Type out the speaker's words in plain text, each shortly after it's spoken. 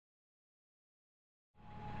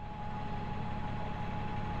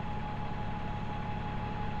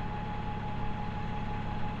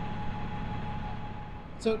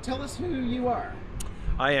So tell us who you are.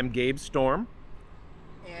 I am Gabe Storm.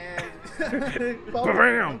 And welcome,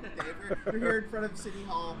 Dave. We're here in front of City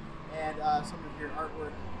Hall, and some of your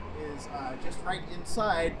artwork is just right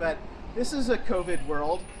inside. But this is a COVID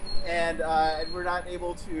world, and we're not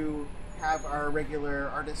able to have our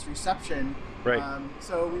regular artist reception. Right.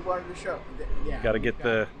 So we wanted to show. Yeah. Got to get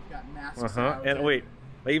the. We've got masks out. And wait,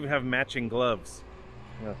 I even have matching gloves.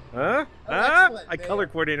 Huh? Oh, excellent. I color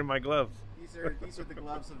coordinated my gloves. These are the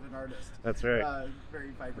gloves of an artist. That's right. Very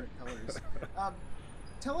vibrant colors.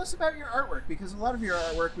 Tell us about your artwork, because a lot of your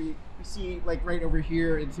artwork we see like right over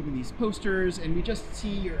here in some of these posters, and we just see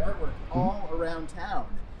your artwork all around town.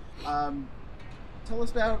 Tell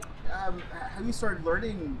us about how you started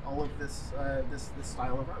learning all of this this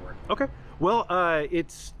style of artwork. Okay. Well,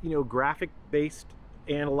 it's graphic based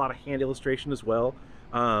and a lot of hand illustration as well.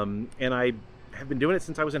 And I have been doing it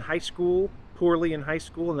since I was in high school, poorly in high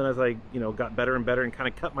school, and then as I got better and better and kind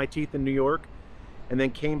of cut my teeth in New York, and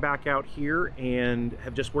then came back out here and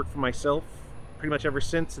have just worked for myself pretty much ever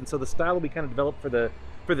since. And so the style we kind of developed for the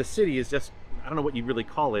city is just, I don't know what you really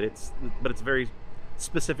call it. But it's a very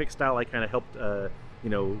specific style I kind of helped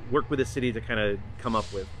work with the city to kind of come up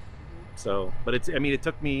with. So, but it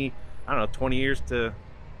took me, I don't know, 20 years to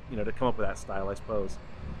come up with that style, I suppose.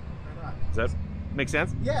 Right on. Does that make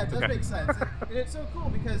sense? Yeah, it does make sense. And it's so cool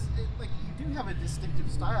because you do have a distinctive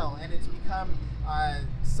style, and it's become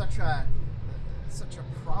such a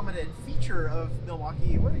prominent feature of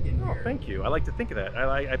Milwaukie, Oregon here. Oh, thank you. I like to think of that.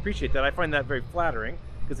 I appreciate that. I find that very flattering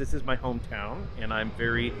because this is my hometown, and I'm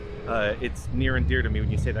very, it's near and dear to me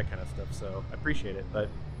when you say that kind of stuff, so I appreciate it. But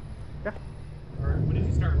yeah. When did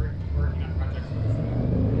you start working on projects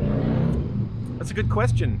with this? That's a good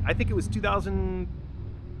question. I think it was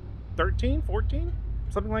 2013, 14,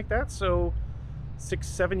 something like that. So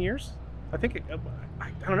 6-7 years. I think I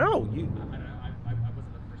don't know. I wasn't the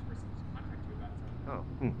first person to contact you about it. Oh,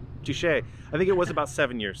 touche. I think it was about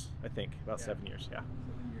 7 years. I think about 7 years. Yeah. 7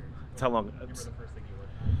 years. That's how long. Remember the first thing you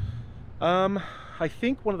worked on? I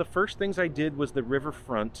think one of the first things I did was the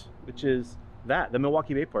riverfront, which is the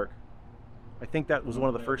Milwaukie Bay Park. I think that was one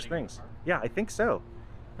of the first things. Yeah, I think so.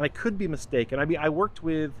 And I could be mistaken. I mean, I worked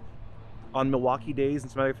on Milwaukie Days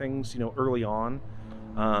and some other things, early on.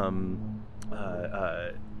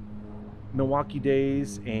 Milwaukie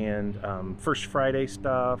Days and First Friday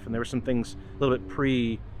stuff, and there were some things a little bit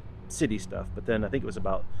pre-city stuff. But then I think it was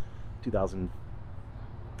about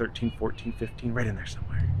 2013, 14, 15, right in there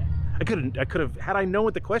somewhere. I could have, had I known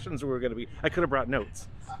what the questions were going to be, I could have brought notes.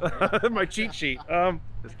 My cheat sheet.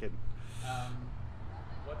 Just kidding.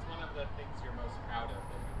 What's one of the things you're most proud of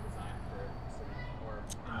that you've designed for the city, or in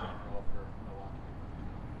general for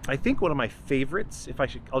Milwaukie? I think one of my favorites,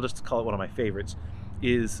 I'll just call it one of my favorites,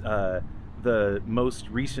 is the most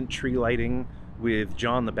recent tree lighting with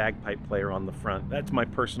John the bagpipe player on the front. That's my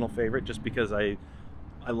personal favorite, just because I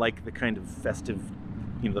like the kind of festive,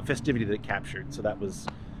 the festivity that it captured. So that was,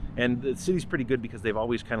 and the city's pretty good because they've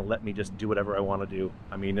always kind of let me just do whatever I want to do.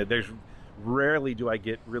 I mean, there's rarely do I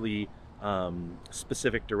get really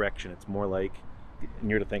specific direction. It's more like, and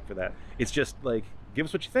you're to thank for that, it's just like, give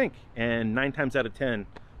us what you think, and 9 times out of 10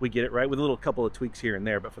 we get it right, with a little couple of tweaks here and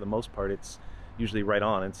there, but for the most part it's usually right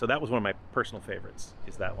on. And so that was one of my personal favorites,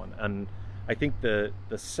 is that one. And I think the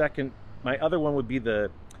second, my other one would be the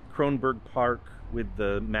Kronberg Park with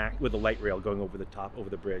the light rail going over the top, over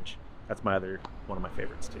the bridge. That's my other one of my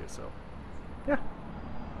favorites too. So yeah.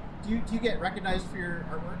 Do you get recognized for your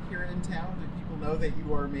artwork here in town? Do people know that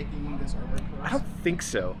you are making this artwork for us? I don't think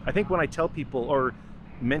so. I think when I tell people or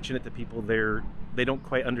mention it to people, they don't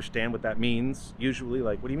quite understand what that means. Usually,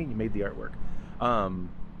 like, what do you mean you made the artwork?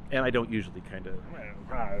 And I don't usually kind of,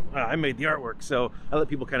 I made the artwork. So I let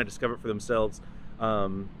people kind of discover it for themselves.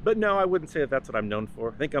 But no, I wouldn't say that that's what I'm known for.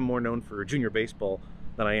 I think I'm more known for junior baseball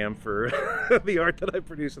than I am for the art that I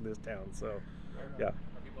produce in this town. So yeah. Are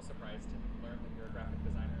people surprised to learn that you're a graphic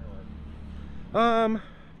designer, or?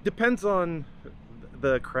 Depends on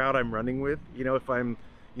the crowd I'm running with. If I'm,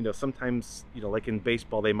 sometimes, like in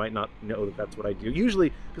baseball, they might not know that that's what I do.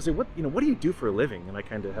 Usually, because say, what do you do for a living? And I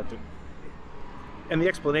kind of have to, and the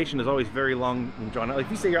explanation is always very long and drawn out. Like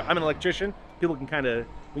if you say I'm an electrician, people can kind of,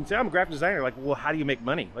 we can say I'm a graphic designer. Like, well, how do you make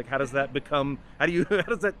money? Like, how does that become? How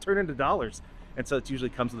does that turn into dollars? And so it usually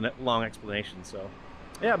comes with a long explanation. So,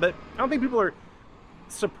 yeah, but I don't think people are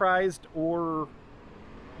surprised or,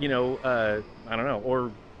 I don't know,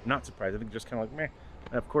 or not surprised. I think just kind of like, meh.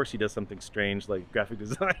 Of course he does something strange like graphic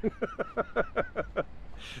design.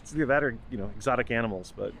 It's either that or, exotic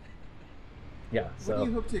animals, but yeah. So. What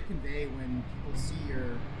do you hope to convey when people see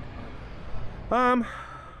your art? What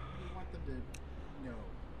do you want them to know?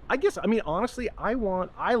 I guess, I mean, honestly, I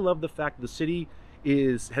love the fact the city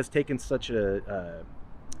has taken such a,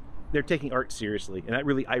 they're taking art seriously, and I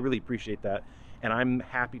really appreciate that. And I'm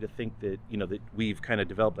happy to think that, you know, that we've kind of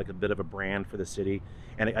developed like a bit of a brand for the city,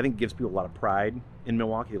 and I think it gives people a lot of pride in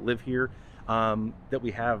Milwaukee that live here, that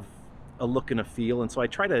we have a look and a feel. And so I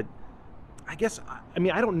try to, I guess, I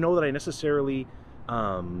mean, I don't know that I necessarily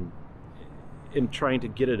am trying to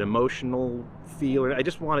get an emotional feel. I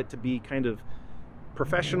just want it to be kind of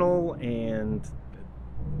professional and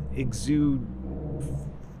exude,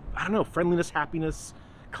 I don't know, friendliness, happiness,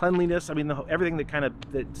 cleanliness. I mean, everything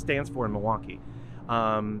that stands for in Milwaukee.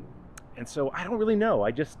 And so I don't really know.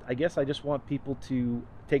 I guess I just want people to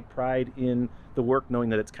take pride in the work, knowing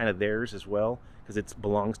that it's kind of theirs as well, because it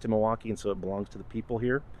belongs to Milwaukee, and so it belongs to the people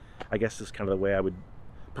here. I guess is kind of the way I would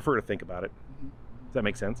prefer to think about it. Does that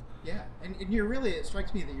make sense? Yeah, and you're really, it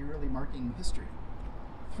strikes me that you're really marking history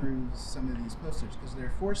through some of these posters, because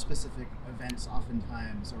they're for specific events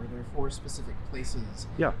oftentimes, or they're for specific places.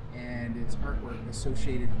 Yeah. And it's artwork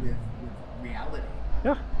associated with reality.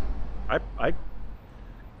 Yeah. I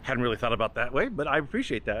hadn't really thought about that way, but I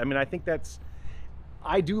appreciate that. I mean, I think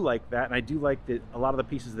I do like that, and I do like that a lot of the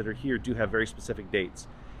pieces that are here do have very specific dates.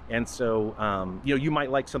 And so, you know, you might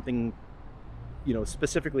like something, you know,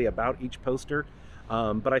 specifically about each poster,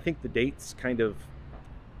 but I think the dates kind of,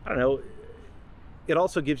 I don't know, it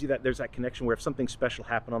also gives you that there's that connection where if something special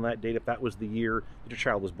happened on that date, if that was the year that your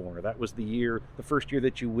child was born, or that was the first year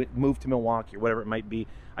that you moved to Milwaukee, or whatever it might be,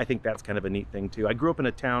 I think that's kind of a neat thing too. I grew up in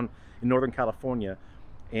a town in Northern California,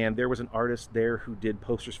 and there was an artist there who did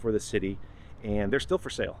posters for the city, and they're still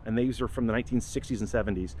for sale. And these are from the 1960s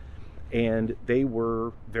and 70s. And they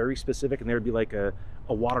were very specific, and there would be like a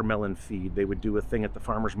watermelon feed. They would do a thing at the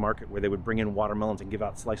farmer's market where they would bring in watermelons and give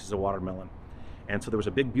out slices of watermelon. And so there was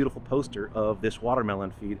a big, beautiful poster of this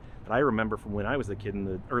watermelon feed that I remember from when I was a kid in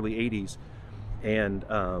the early 80s. And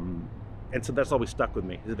so that's always stuck with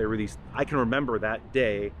me. There were these, I can remember that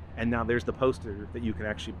day, and now there's the poster that you can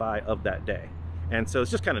actually buy of that day. And so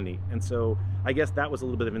it's just kind of neat. And so I guess that was a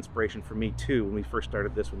little bit of inspiration for me too when we first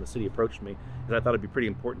started this, when the city approached me, because I thought it'd be pretty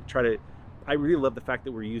important to try to, I really love the fact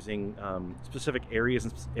that we're using specific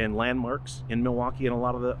areas and landmarks in Milwaukee in a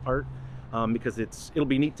lot of the art, because it'll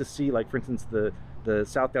be neat to see, like for instance, the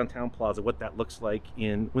South Downtown Plaza, what that looks like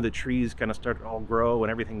when the trees kind of start to all grow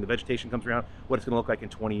and everything, the vegetation comes around, what it's going to look like in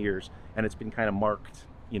 20 years. And it's been kind of marked,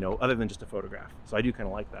 you know, other than just a photograph. So I do kind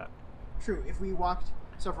of like that. True. If we walked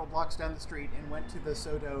several blocks down the street and went to the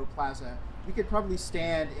Soto Plaza, we could probably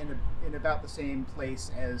stand in about the same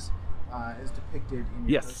place as depicted in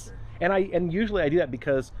your poster. And usually I do that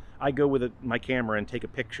because I go with my camera and take a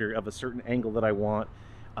picture of a certain angle that I want,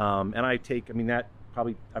 and I mean, I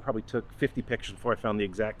probably took 50 pictures before I found the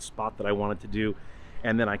exact spot that I wanted to do,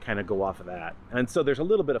 and then I kind of go off of that. And so there's a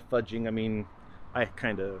little bit of fudging. I mean, I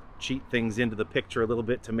kind of cheat things into the picture a little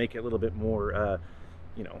bit to make it a little bit more,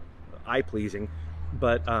 you know, eye-pleasing.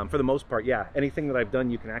 But for the most part, yeah, anything that I've done,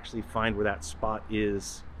 you can actually find where that spot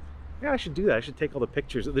is. Yeah, I should do that. I should take all the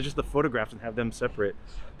pictures. They're just the photographs and have them separate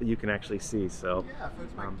that you can actually see. So yeah,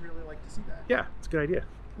 folks might really like to see that. Yeah, it's a good idea.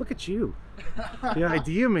 Look at you. The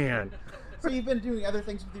idea man. So you've been doing other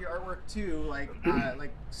things with your artwork too, like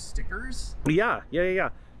stickers? Yeah.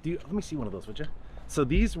 Let me see one of those, would you? So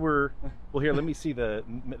these were, well, here, let me see the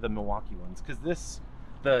Milwaukee ones, because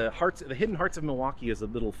the Hidden Hearts of Milwaukee is a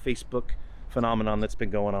little Facebook phenomenon that's been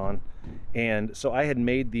going on. And so I had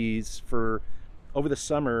made these over the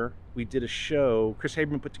summer. We did a show, Chris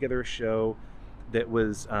Haberman put together a show that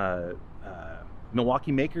was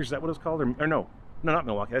Milwaukee Makers, is that what it was called? Or no, not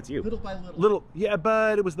Milwaukee, that's you. Little by Little. Yeah,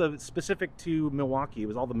 but it was specific to Milwaukee. It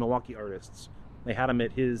was all the Milwaukee artists. They had them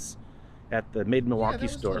at the Made Milwaukee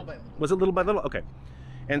store. Was it Little by Little? Okay.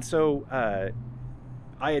 And so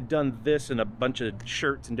I had done this and a bunch of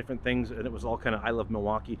shirts and different things, and it was all kind of I Love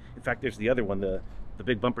Milwaukee. In fact, there's the other one, the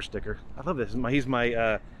big bumper sticker. I love this. He's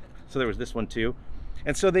my so there was this one too.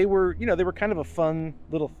 And so they were kind of a fun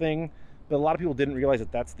little thing, but a lot of people didn't realize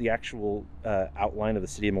that that's the actual outline of the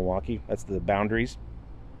city of Milwaukee. That's the boundaries.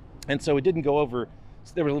 And so it didn't go over,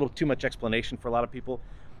 so there was a little too much explanation for a lot of people.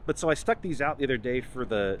 But so I stuck these out the other day for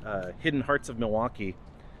the Hidden Hearts of Milwaukee,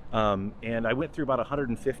 and I went through about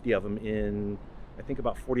 150 of them in, I think,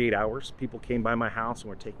 about 48 hours. People came by my house and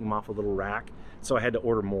were taking them off a little rack. So I had to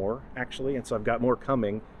order more, actually. And so I've got more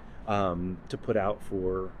coming to put out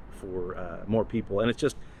for more people. And it's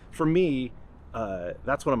just, for me,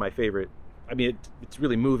 that's one of my favorite. I mean, it's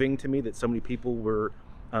really moving to me that so many people were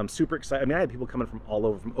super excited. I mean, I had people coming from all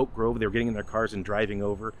over, from Oak Grove. They were getting in their cars and driving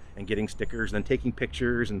over and getting stickers and then taking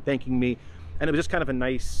pictures and thanking me. And it was just kind of a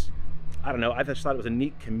nice I don't know, I just thought it was a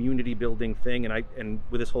neat community building thing, and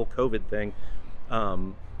with this whole COVID thing,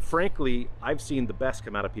 frankly, I've seen the best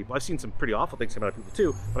come out of people. I've seen some pretty awful things come out of people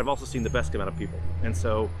too, but I've also seen the best come out of people. And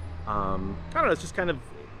so, I don't know, it's just kind of,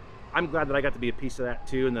 I'm glad that I got to be a piece of that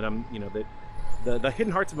too, and that I'm, you know, that the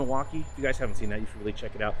Hidden Hearts of Milwaukie, if you guys haven't seen that, you should really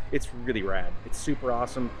check it out. It's really rad. It's super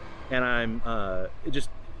awesome, and I'm, I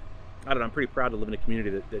don't know, I'm pretty proud to live in a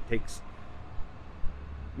community that takes,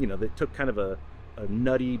 you know, that took kind of a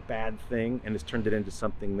nutty bad thing and has turned it into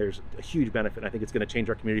something. There's a huge benefit, and I think it's going to change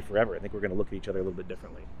our community forever. I think we're going to look at each other a little bit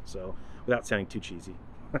differently, so without sounding too cheesy.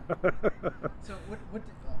 So what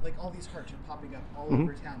like all these hearts are popping up all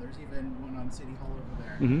over town. There's even one on City Hall over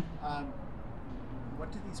there.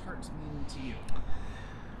 What do these hearts mean to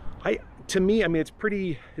you? To me, I mean, it's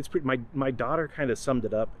pretty. My daughter kind of summed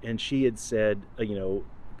it up, and she had said, you know,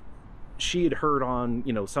 she had heard on,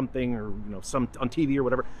 you know, something, or, you know, some on TV or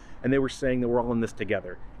whatever, and they were saying that we're all in this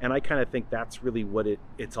together. And I kind of think that's really what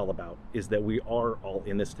it's all about, is that we are all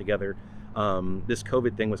in this together. This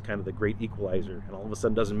COVID thing was kind of the great equalizer, and all of a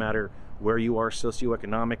sudden, doesn't matter where you are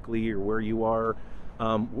socioeconomically or where you are,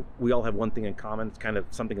 we all have one thing in common. It's kind of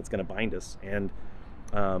something that's going to bind us. And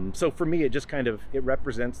so for me, it just kind of, it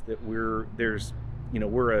represents that we're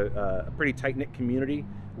a pretty tight-knit community.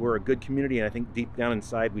 We're a good community, and I think deep down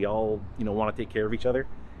inside, we all, you know, want to take care of each other.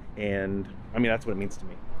 And I mean, that's what it means to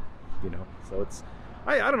me, you know. So it's,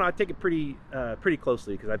 I don't know, I take it pretty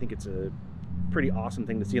closely, because I think it's a pretty awesome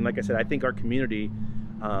thing to see. And like I said, I think our community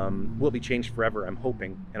will be changed forever, I'm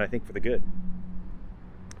hoping, and I think for the good,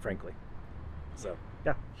 frankly. So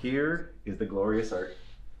yeah, here is the glorious art.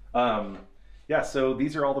 Yeah, so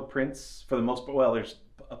these are all the prints for the most part. Well, there's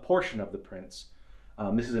a portion of the prints.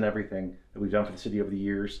 This isn't everything that we've done for the city over the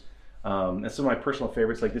years. And some of my personal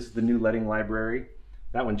favorites, like this is the new Letting Library.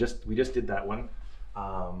 That one, we just did that one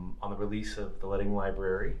on the release of the Letting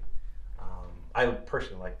Library. I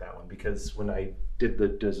personally like that one because when I did the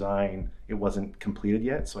design, it wasn't completed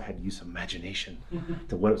yet, so I had to use some imagination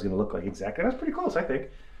to what it was going to look like exactly. And that's pretty close, I think.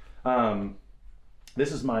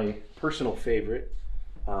 This is my personal favorite.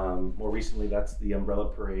 More recently, that's the Umbrella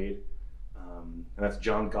Parade. And that's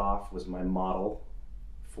John Goff was my model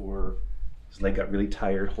for, his leg got really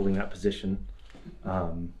tired holding that position.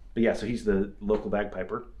 But yeah, so he's the local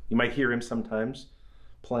bagpiper. You might hear him sometimes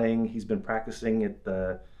playing. He's been practicing at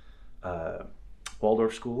the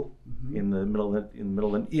Waldorf School in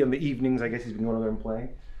the evenings. I guess he's been going over there and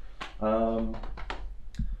playing.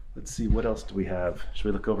 Let's see, what else do we have? Should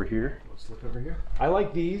we look over here? Let's look over here. I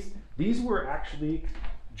like these. These were actually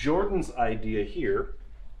Jordan's idea here,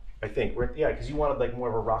 I think. Yeah, because you wanted like more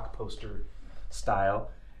of a rock poster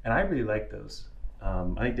style, and I really like those.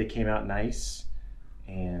 I think they came out nice,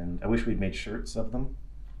 and I wish we'd made shirts of them,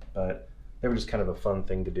 but they were just kind of a fun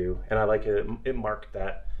thing to do. And I like it. It marked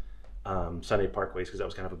that Sunday Parkways, because that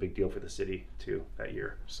was kind of a big deal for the city too that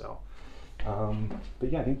year. So,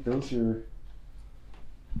 but yeah, I think those are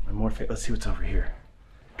my more favorite. Let's see what's over here.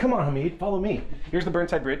 Come on, Hamid, follow me. Here's the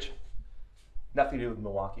Burnside Bridge. Nothing to do with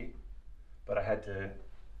Milwaukie, but I had to,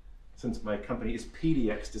 since my company is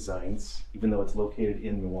PDX Designs, even though it's located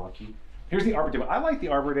in Milwaukie. Here's the Arbor Day one. I like the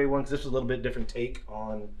Arbor Day one because this was a little bit different take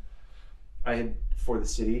on, for the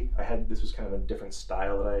city. This was kind of a different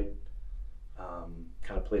style that I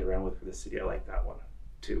kind of played around with for the city. I like that one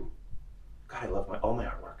too. God, I love all my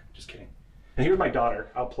artwork. Just kidding. And here's my daughter.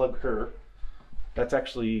 I'll plug her. That's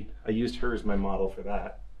actually, I used her as my model for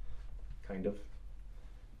that, kind of.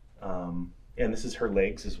 And this is her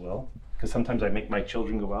legs as well, because sometimes I make my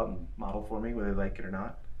children go out and model for me, whether they like it or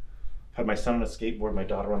not. I've had my son on a skateboard, my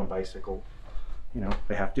daughter on a bicycle. You know,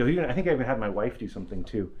 they have to. I think I even had my wife do something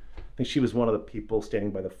too. I think she was one of the people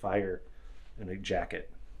standing by the fire in a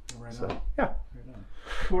jacket. Right so, on. yeah. Right on.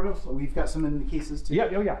 What else? We've got some in the cases too. Yeah,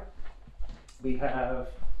 oh yeah. We have,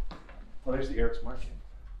 well, there's the Eric's Market.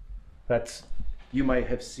 That's, you might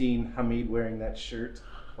have seen Hamid wearing that shirt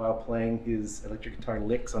while playing his electric guitar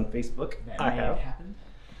licks on Facebook. That I may have. Happened.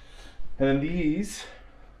 And then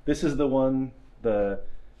this is the one,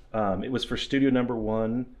 it was for studio number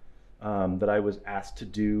 1 that I was asked to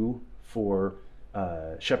do for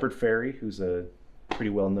Shepard Fairey, who's a pretty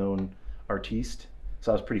well-known artiste.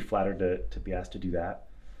 So I was pretty flattered to be asked to do that.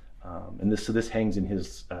 And this hangs in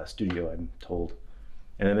his studio, I'm told.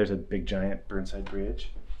 And then there's a big giant Burnside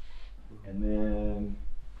Bridge. And then,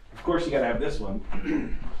 of course, you gotta have this one,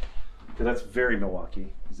 because that's very Milwaukie,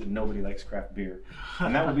 because nobody likes craft beer.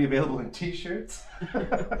 And that will be available in t-shirts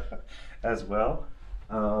as well.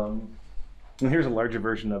 And here's a larger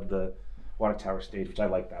version of the Water Tower stage, which I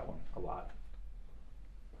like that one a lot.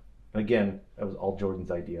 Again, that was all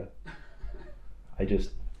Jordan's idea. I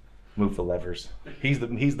just Move the levers. He's the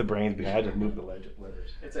brains behind. I just move the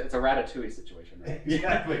levers. It's a Ratatouille situation, right?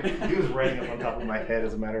 Exactly. He was writing up on top of my head,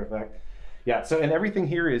 as a matter of fact. Yeah. So, and everything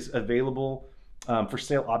here is available for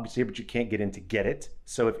sale, obviously, but you can't get in to get it.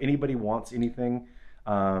 So, if anybody wants anything,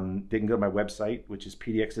 they can go to my website, which is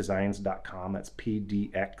pdxdesigns.com. That's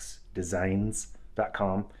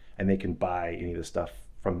pdxdesigns.com, and they can buy any of the stuff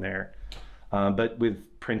from there. But with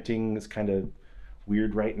printing, it's kind of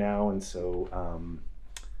weird right now, and so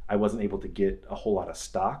I wasn't able to get a whole lot of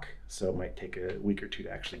stock, so it might take a week or two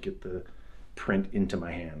to actually get the print into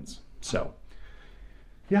my hands. So,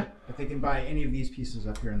 yeah. But they can buy any of these pieces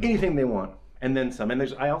up here. Anything they want, and then some. And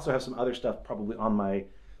I also have some other stuff probably on my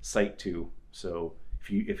site too. So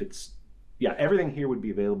if it's, yeah, everything here would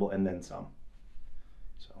be available and then some.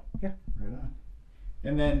 So, yeah. Right on.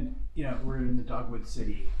 And then, you know, we're in the Dogwood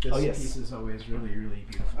City. This piece is always really, really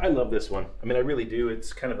beautiful. I love this one. I mean, I really do.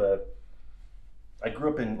 It's kind of I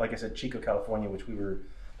grew up in, like I said, Chico, California, which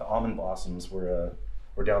the almond blossoms were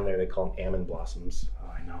down there. They call them almond blossoms.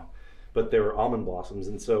 Oh, I know. But they were almond blossoms.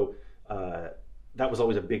 And so that was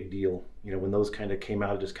always a big deal. You know, when those kind of came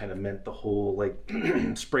out, it just kind of meant the whole, like,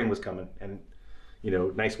 spring was coming. And, you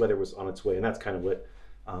know, nice weather was on its way. And that's kind of what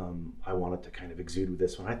I wanted to kind of exude with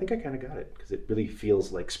this one. I think I kind of got it because it really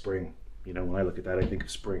feels like spring. You know, when I look at that, I think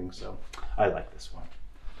of spring. So I like this one.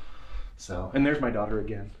 So, and there's my daughter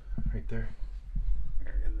again, right there.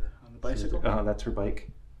 On the bicycle? That's her bike.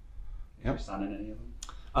 Is your son in any of them?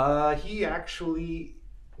 He actually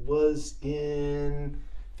was in,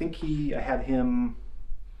 I had him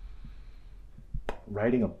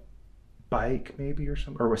riding a bike maybe or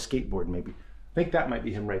something, or a skateboard maybe. I think that might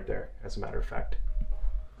be him right there, as a matter of fact.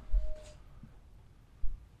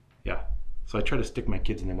 Yeah, so I try to stick my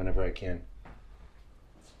kids in there whenever I can.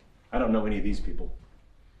 I don't know any of these people.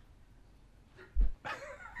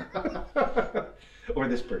 Or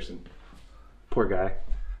this person. Poor guy.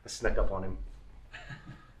 I snuck up on him.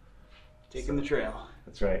 Taking the trail.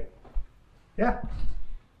 That's right. Yeah.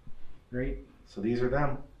 Great. So these are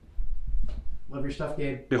them. Love your stuff,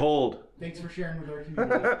 Gabe. Behold. Thanks for sharing with our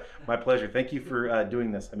community. My pleasure. Thank you for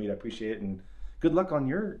doing this. I mean, I appreciate it, and good luck on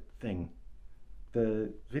your thing,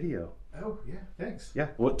 the video. Oh yeah, thanks. Yeah.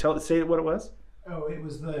 Say what it was. Oh, it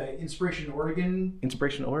was the Inspiration Oregon.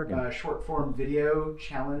 Inspiration Oregon. Short form video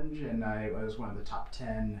challenge, and I was one of the top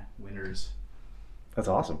 10 winners. That's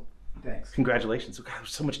awesome. Thanks. Congratulations. God,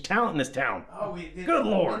 there's so much talent in this town. Oh, good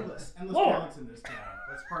Lord. Endless Lord. talents in this town.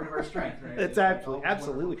 That's part of our strength, right? It's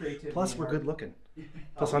absolutely. Plus, we're good looking.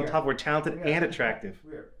 Plus, on top, we're talented and attractive.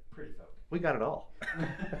 We're pretty folk. We got it all.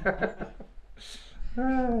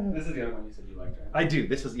 This is the other one you said you liked, right? I do.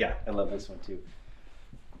 This is, yeah, I love this one too.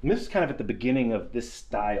 And this is kind of at the beginning of this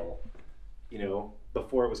style, you know,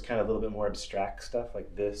 before it was kind of a little bit more abstract stuff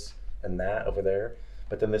like this and that over there.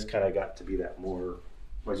 But then this kind of got to be that more,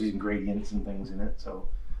 I was using gradients and things in it, so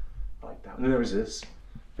I like that. And then there was this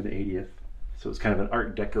for the 80th. So it's kind of an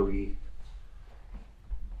Art Deco-y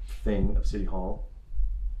thing of City Hall.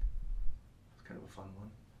 It's kind of a fun one.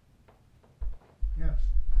 Yeah.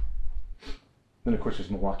 Then of course there's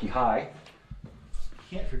Milwaukie High.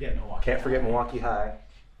 Can't forget Milwaukie. Can't forget Milwaukie High.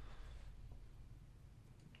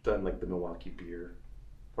 Done like the Milwaukee beer.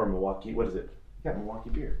 Or Milwaukee, what is it? Yeah, Milwaukee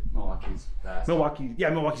beer. Milwaukee's best.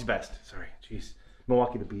 Milwaukee's best. Sorry, jeez.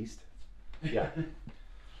 Milwaukee the Beast. Yeah.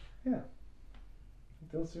 Yeah.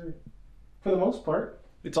 Those are, for the most part,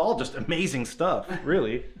 it's all just amazing stuff,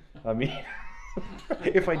 really. I mean,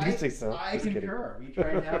 if I do say so. I concur. We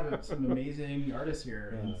try to have some amazing artists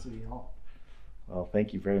here in City Hall. Well,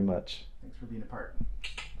 thank you very much. Thanks for being a part.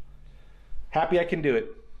 Happy I can do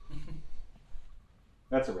it.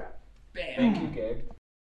 That's a wrap. Bam. Thank you, Gabe.